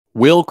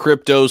Will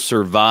crypto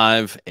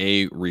survive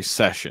a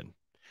recession?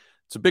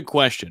 It's a big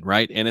question,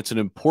 right? And it's an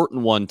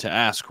important one to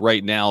ask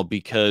right now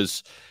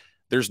because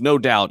there's no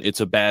doubt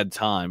it's a bad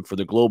time for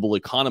the global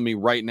economy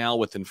right now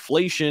with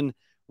inflation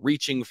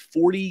reaching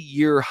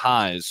 40-year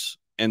highs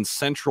and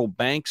central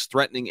banks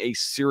threatening a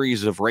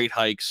series of rate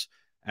hikes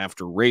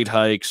after rate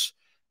hikes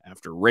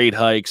after rate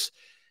hikes.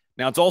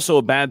 Now, it's also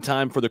a bad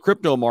time for the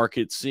crypto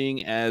market,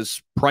 seeing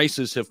as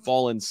prices have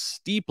fallen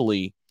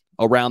steeply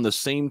around the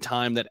same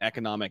time that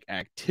economic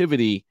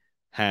activity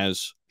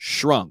has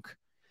shrunk.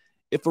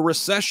 If a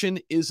recession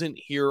isn't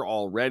here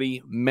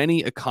already,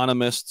 many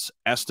economists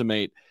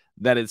estimate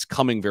that it's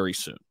coming very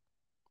soon.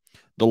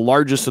 The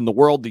largest in the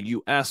world, the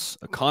US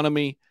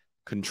economy,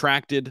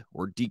 contracted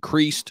or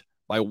decreased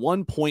by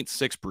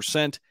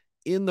 1.6%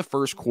 in the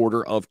first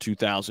quarter of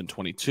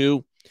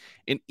 2022.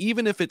 And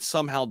even if it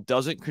somehow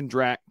doesn't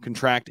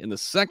contract in the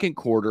second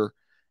quarter,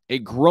 a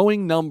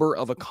growing number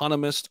of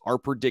economists are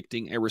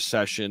predicting a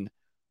recession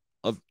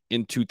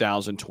in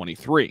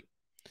 2023.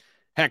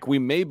 Heck, we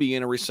may be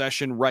in a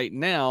recession right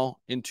now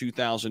in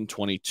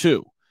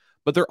 2022.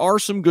 But there are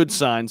some good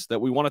signs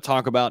that we want to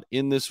talk about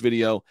in this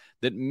video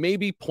that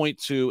maybe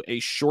point to a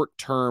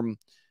short-term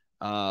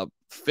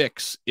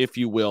fix, if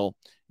you will,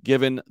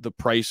 given the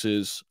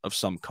prices of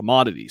some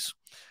commodities.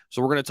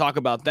 So we're going to talk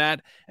about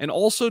that and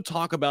also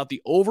talk about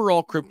the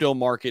overall crypto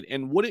market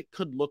and what it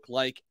could look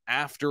like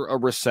after a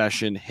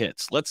recession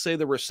hits. Let's say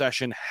the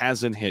recession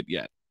hasn't hit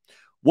yet.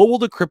 What will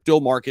the crypto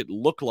market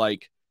look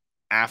like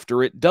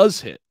after it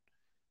does hit?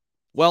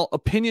 Well,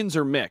 opinions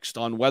are mixed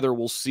on whether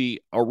we'll see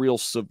a real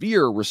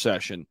severe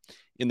recession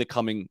in the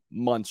coming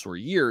months or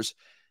years.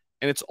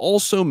 And it's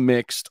also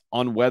mixed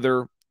on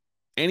whether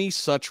any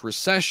such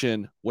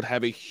recession would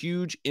have a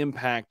huge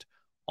impact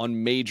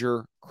on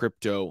major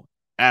crypto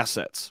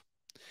assets.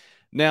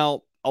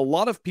 Now, a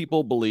lot of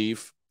people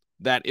believe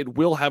that it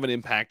will have an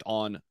impact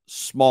on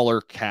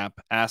smaller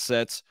cap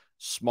assets,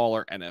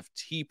 smaller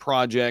NFT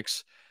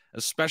projects,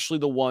 especially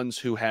the ones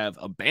who have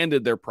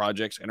abandoned their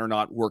projects and are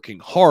not working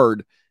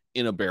hard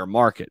in a bear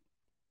market.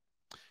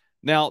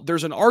 Now,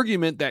 there's an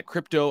argument that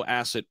crypto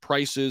asset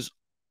prices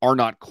are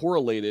not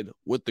correlated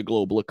with the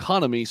global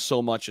economy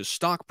so much as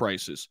stock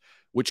prices,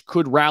 which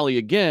could rally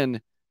again,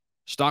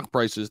 stock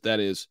prices, that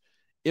is,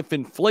 if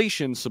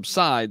inflation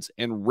subsides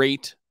and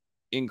rate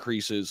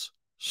increases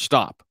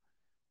stop.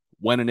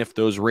 When and if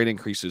those rate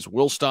increases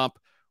will stop,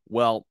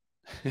 well,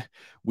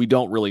 we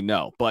don't really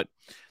know. But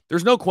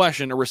there's no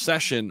question a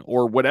recession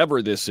or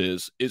whatever this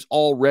is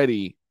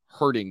already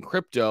hurting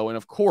crypto. And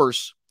of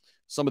course,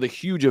 some of the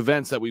huge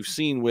events that we've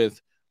seen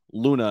with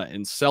Luna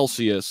and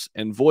Celsius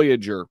and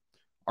Voyager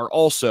are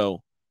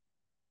also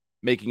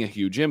making a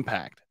huge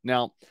impact.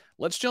 Now,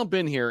 let's jump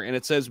in here. And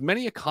it says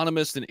many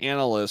economists and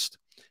analysts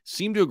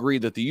seem to agree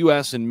that the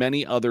U.S. and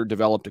many other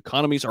developed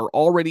economies are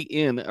already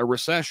in a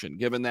recession,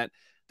 given that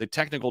the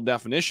technical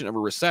definition of a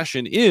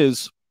recession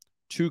is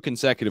 2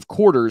 consecutive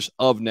quarters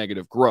of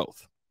negative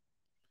growth.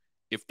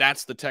 If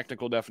that's the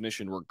technical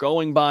definition we're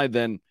going by,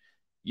 then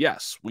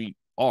yes, we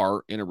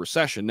are in a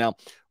recession. Now,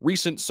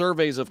 recent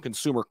surveys of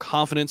consumer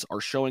confidence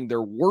are showing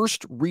their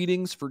worst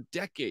readings for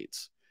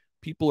decades.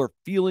 People are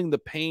feeling the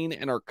pain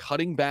and are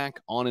cutting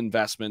back on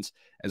investments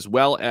as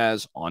well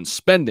as on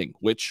spending,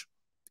 which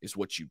is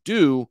what you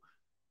do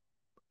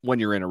when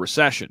you're in a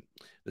recession.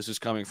 This is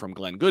coming from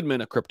Glenn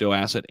Goodman, a crypto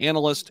asset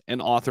analyst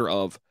and author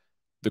of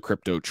The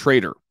Crypto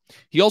Trader.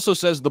 He also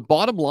says the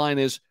bottom line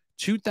is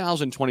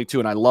 2022,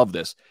 and I love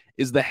this,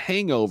 is the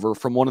hangover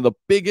from one of the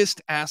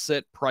biggest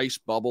asset price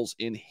bubbles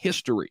in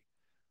history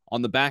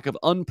on the back of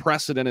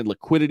unprecedented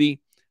liquidity,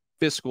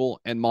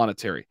 fiscal, and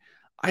monetary.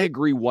 I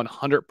agree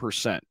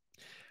 100%.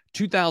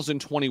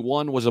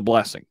 2021 was a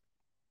blessing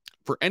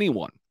for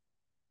anyone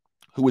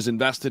who was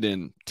invested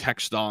in tech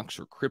stocks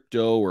or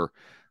crypto or,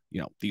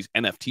 these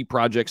NFT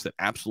projects that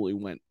absolutely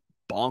went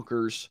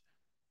bonkers.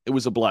 It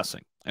was a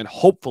blessing. And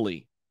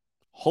hopefully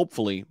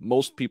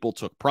most people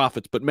took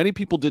profits, but many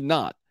people did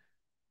not,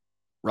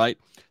 right?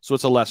 So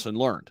it's a lesson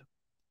learned.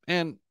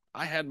 And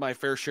I had my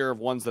fair share of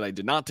ones that I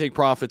did not take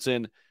profits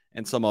in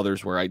and some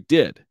others where I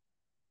did.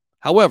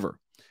 However,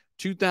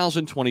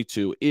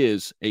 2022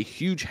 is a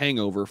huge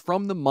hangover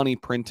from the money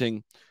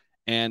printing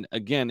and,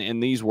 again, in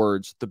these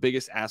words, the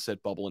biggest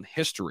asset bubble in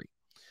history.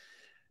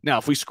 Now,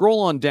 if we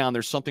scroll on down,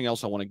 there's something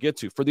else I want to get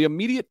to. For the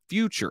immediate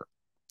future,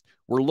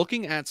 we're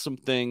looking at some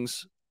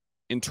things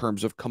in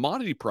terms of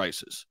commodity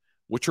prices,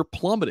 which are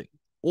plummeting.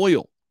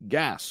 Oil,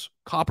 gas,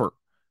 copper,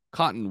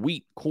 cotton,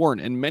 wheat,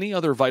 corn, and many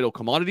other vital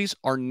commodities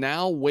are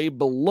now way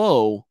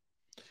below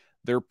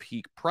their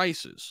peak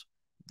prices.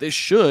 This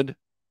should,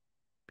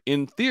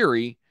 in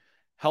theory,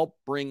 help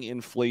bring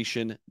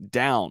inflation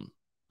down,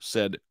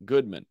 said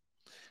Goodman,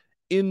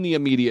 in the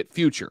immediate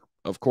future.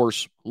 Of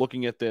course,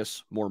 looking at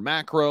this more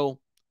macro,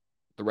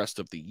 the rest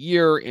of the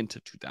year into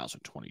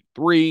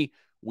 2023,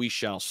 we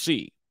shall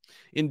see.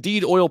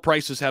 Indeed, oil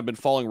prices have been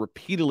falling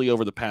repeatedly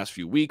over the past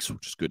few weeks,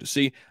 which is good to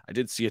see. I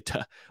did see it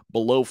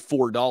below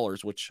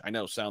 $4, which I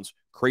know sounds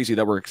crazy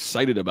that we're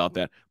excited about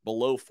that.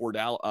 Below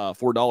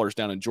 $4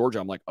 down in Georgia.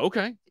 I'm like,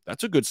 okay,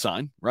 that's a good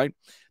sign, right?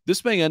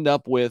 This may end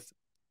up with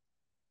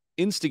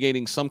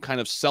instigating some kind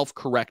of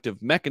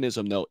self-corrective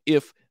mechanism, though,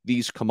 if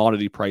these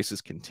commodity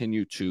prices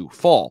continue to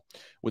fall,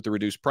 with the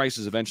reduced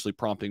prices eventually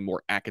prompting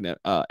more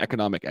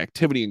economic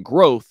activity and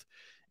growth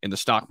in the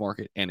stock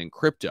market and in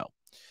crypto.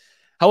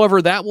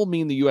 However, that will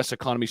mean the U.S.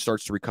 economy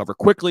starts to recover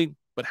quickly,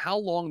 but how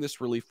long this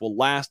relief will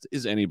last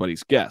is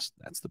anybody's guess.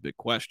 That's the big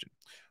question.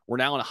 We're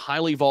now in a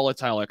highly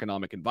volatile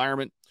economic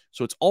environment,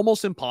 so it's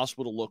almost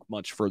impossible to look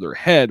much further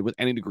ahead with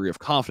any degree of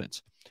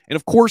confidence. And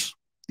of course,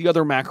 the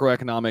other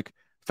macroeconomic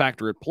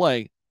factor at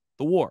play,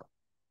 the war.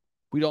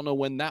 We don't know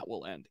when that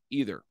will end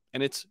either,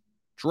 and it's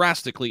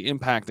drastically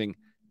impacting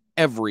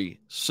every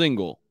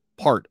single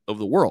part of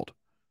the world.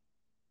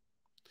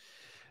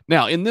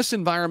 Now, in this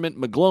environment,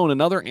 McGlone,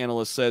 another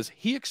analyst, says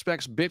he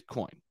expects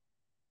Bitcoin,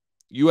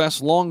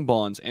 U.S. long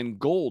bonds, and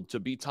gold to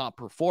be top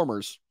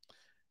performers.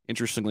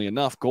 Interestingly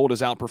enough, gold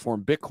has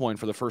outperformed Bitcoin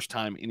for the first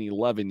time in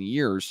 11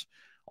 years,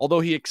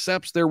 although he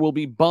accepts there will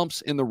be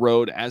bumps in the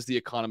road as the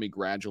economy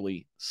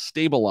gradually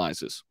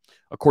stabilizes.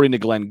 According to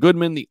Glenn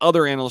Goodman, the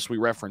other analyst we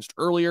referenced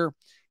earlier,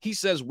 he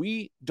says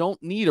we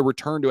don't need a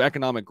return to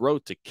economic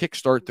growth to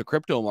kickstart the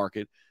crypto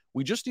market.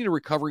 We just need a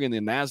recovery in the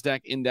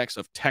NASDAQ index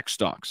of tech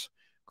stocks.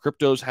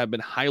 Cryptos have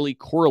been highly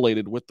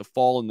correlated with the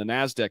fall in the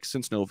NASDAQ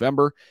since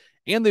November,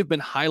 and they've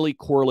been highly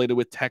correlated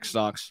with tech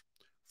stocks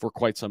for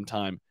quite some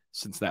time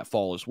since that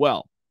fall as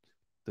well.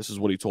 This is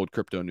what he told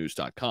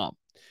CryptoNews.com.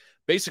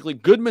 Basically,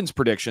 Goodman's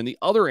prediction, the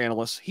other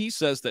analyst, he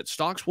says that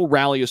stocks will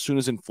rally as soon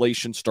as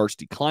inflation starts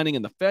declining,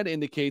 and the Fed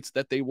indicates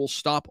that they will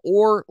stop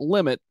or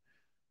limit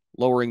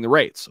lowering the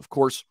rates. Of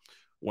course,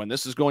 when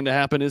this is going to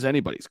happen is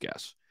anybody's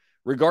guess.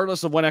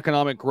 Regardless of when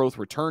economic growth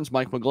returns,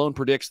 Mike McGlone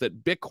predicts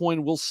that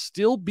Bitcoin will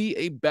still be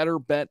a better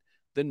bet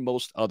than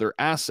most other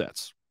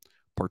assets,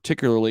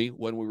 particularly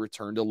when we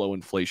return to low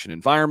inflation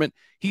environment.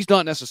 He's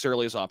not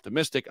necessarily as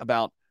optimistic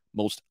about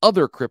most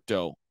other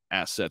crypto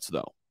assets,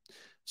 though.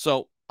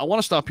 So I want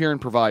to stop here and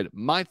provide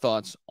my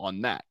thoughts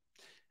on that.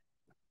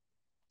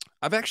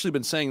 I've actually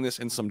been saying this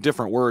in some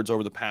different words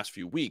over the past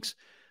few weeks.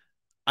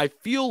 I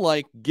feel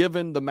like,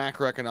 given the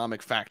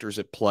macroeconomic factors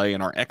at play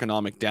in our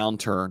economic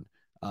downturn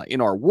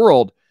in our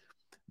world,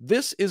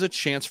 this is a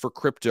chance for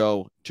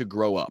crypto to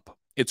grow up.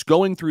 It's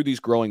going through these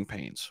growing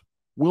pains.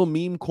 Will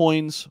meme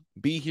coins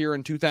be here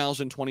in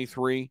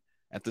 2023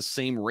 at the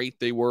same rate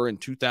they were in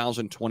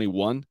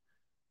 2021?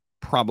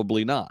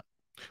 Probably not.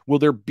 Will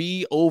there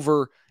be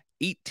over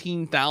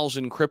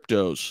 18,000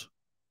 cryptos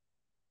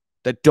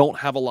that don't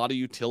have a lot of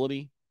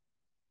utility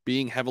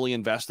being heavily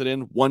invested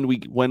in when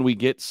we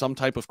get some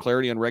type of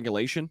clarity on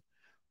regulation?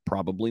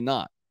 Probably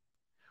not.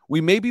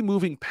 We may be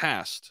moving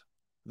past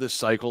this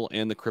cycle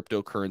and the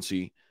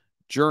cryptocurrency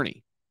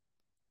journey,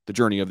 the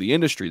journey of the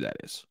industry, that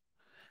is.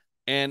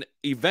 And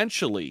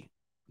eventually,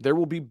 there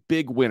will be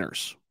big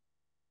winners.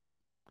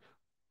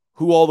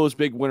 Who all those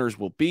big winners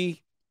will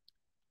be,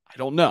 I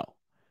don't know.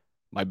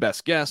 My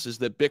best guess is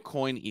that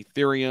Bitcoin,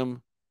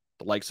 Ethereum,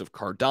 the likes of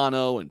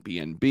Cardano and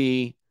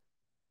BNB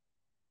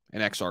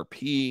and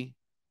XRP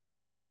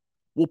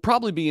will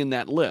probably be in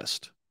that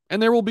list.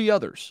 And there will be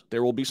others.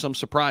 There will be some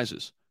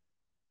surprises.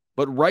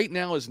 But right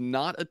now is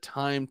not a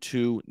time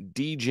to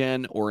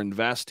degen or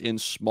invest in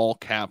small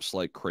caps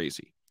like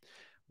crazy.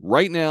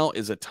 Right now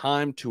is a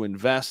time to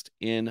invest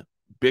in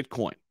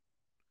Bitcoin.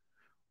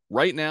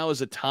 Right now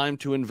is a time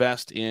to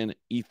invest in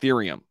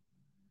Ethereum.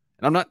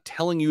 And I'm not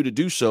telling you to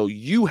do so.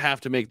 You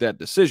have to make that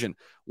decision.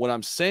 What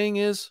I'm saying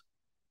is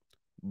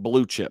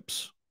blue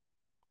chips.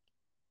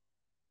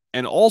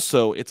 And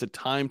also, it's a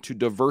time to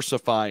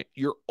diversify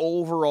your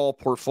overall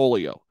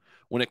portfolio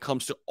when it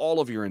comes to all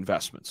of your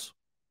investments,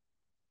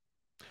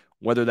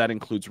 whether that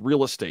includes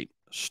real estate,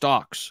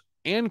 stocks,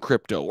 and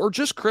crypto, or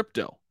just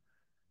crypto.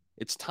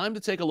 It's time to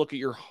take a look at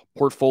your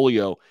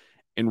portfolio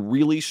and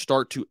really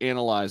start to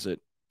analyze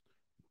it.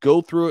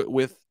 Go through it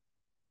with,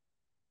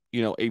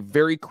 a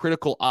very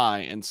critical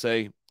eye and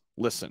say,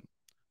 listen,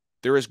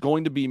 there is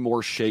going to be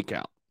more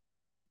shakeout,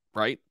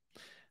 right?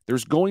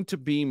 There's going to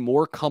be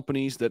more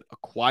companies that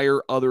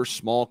acquire other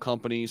small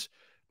companies,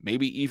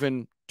 maybe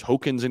even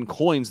tokens and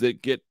coins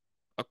that get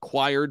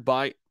acquired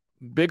by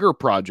bigger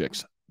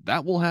projects.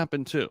 That will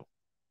happen too.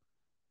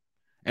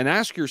 And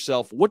ask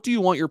yourself, what do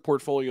you want your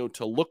portfolio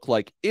to look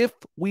like if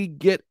we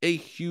get a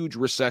huge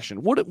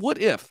recession?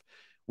 What if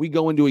we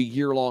go into a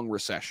year-long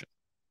recession?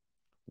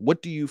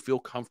 What do you feel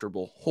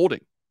comfortable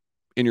holding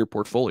in your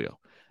portfolio?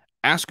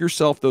 Ask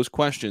yourself those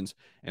questions,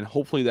 and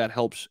hopefully that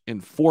helps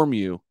inform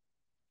you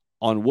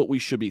on what we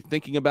should be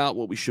thinking about,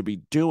 what we should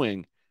be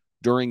doing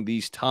during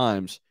these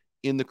times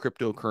in the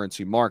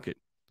cryptocurrency market.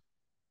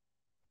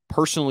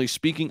 Personally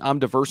speaking, I'm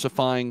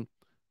diversifying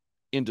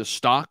into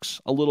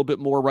stocks a little bit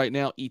more right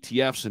now,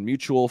 ETFs and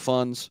mutual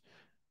funds.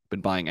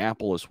 Been buying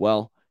Apple as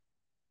well.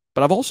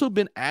 But I've also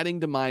been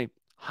adding to my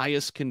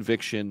highest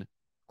conviction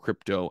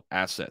crypto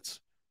assets.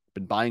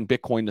 Been buying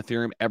Bitcoin and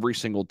Ethereum every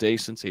single day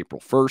since April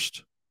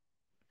 1st.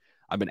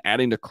 I've been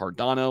adding to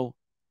Cardano.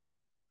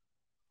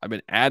 I've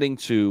been adding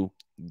to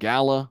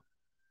Gala.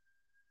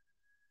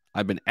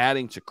 I've been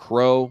adding to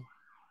Crow.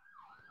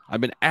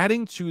 I've been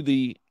adding to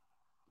the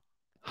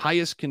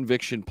highest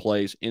conviction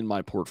plays in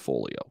my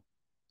portfolio.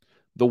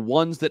 The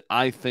ones that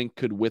I think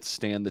could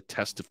withstand the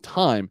test of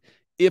time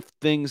if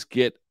things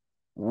get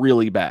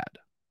really bad.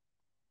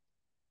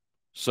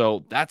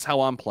 So that's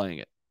how I'm playing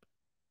it.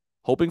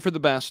 Hoping for the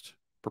best,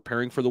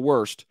 preparing for the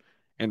worst,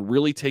 and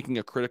really taking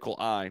a critical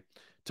eye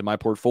to my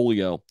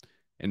portfolio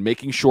and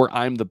making sure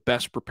I'm the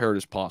best prepared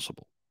as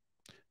possible.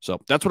 So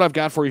that's what I've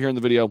got for you here in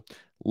the video.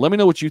 Let me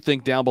know what you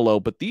think down below.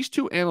 But these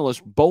two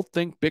analysts both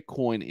think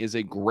Bitcoin is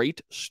a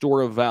great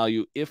store of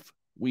value if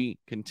we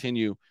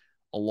continue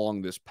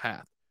along this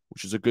path,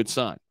 which is a good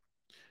sign.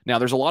 Now,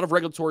 there's a lot of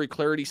regulatory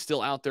clarity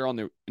still out there on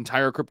the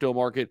entire crypto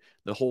market,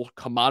 the whole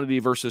commodity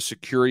versus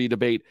security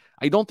debate.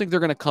 I don't think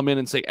they're going to come in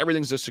and say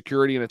everything's a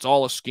security and it's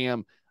all a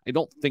scam. I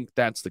don't think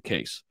that's the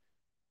case.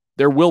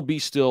 There will be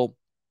still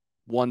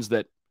ones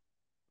that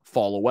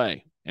fall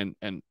away and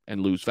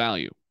lose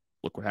value.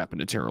 Look what happened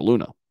to Terra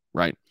Luna,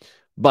 right?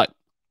 But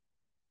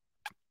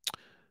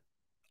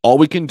all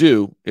we can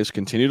do is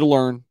continue to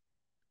learn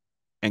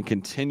and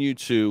continue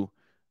to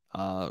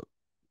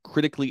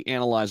critically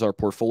analyze our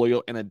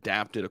portfolio and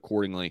adapt it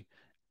accordingly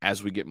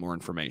as we get more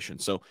information.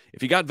 So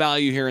if you got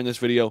value here in this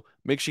video,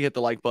 make sure you hit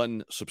the like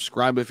button,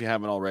 subscribe if you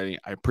haven't already.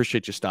 I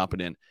appreciate you stopping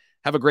in.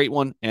 Have a great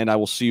one, and I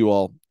will see you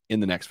all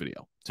in the next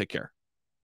video. Take care.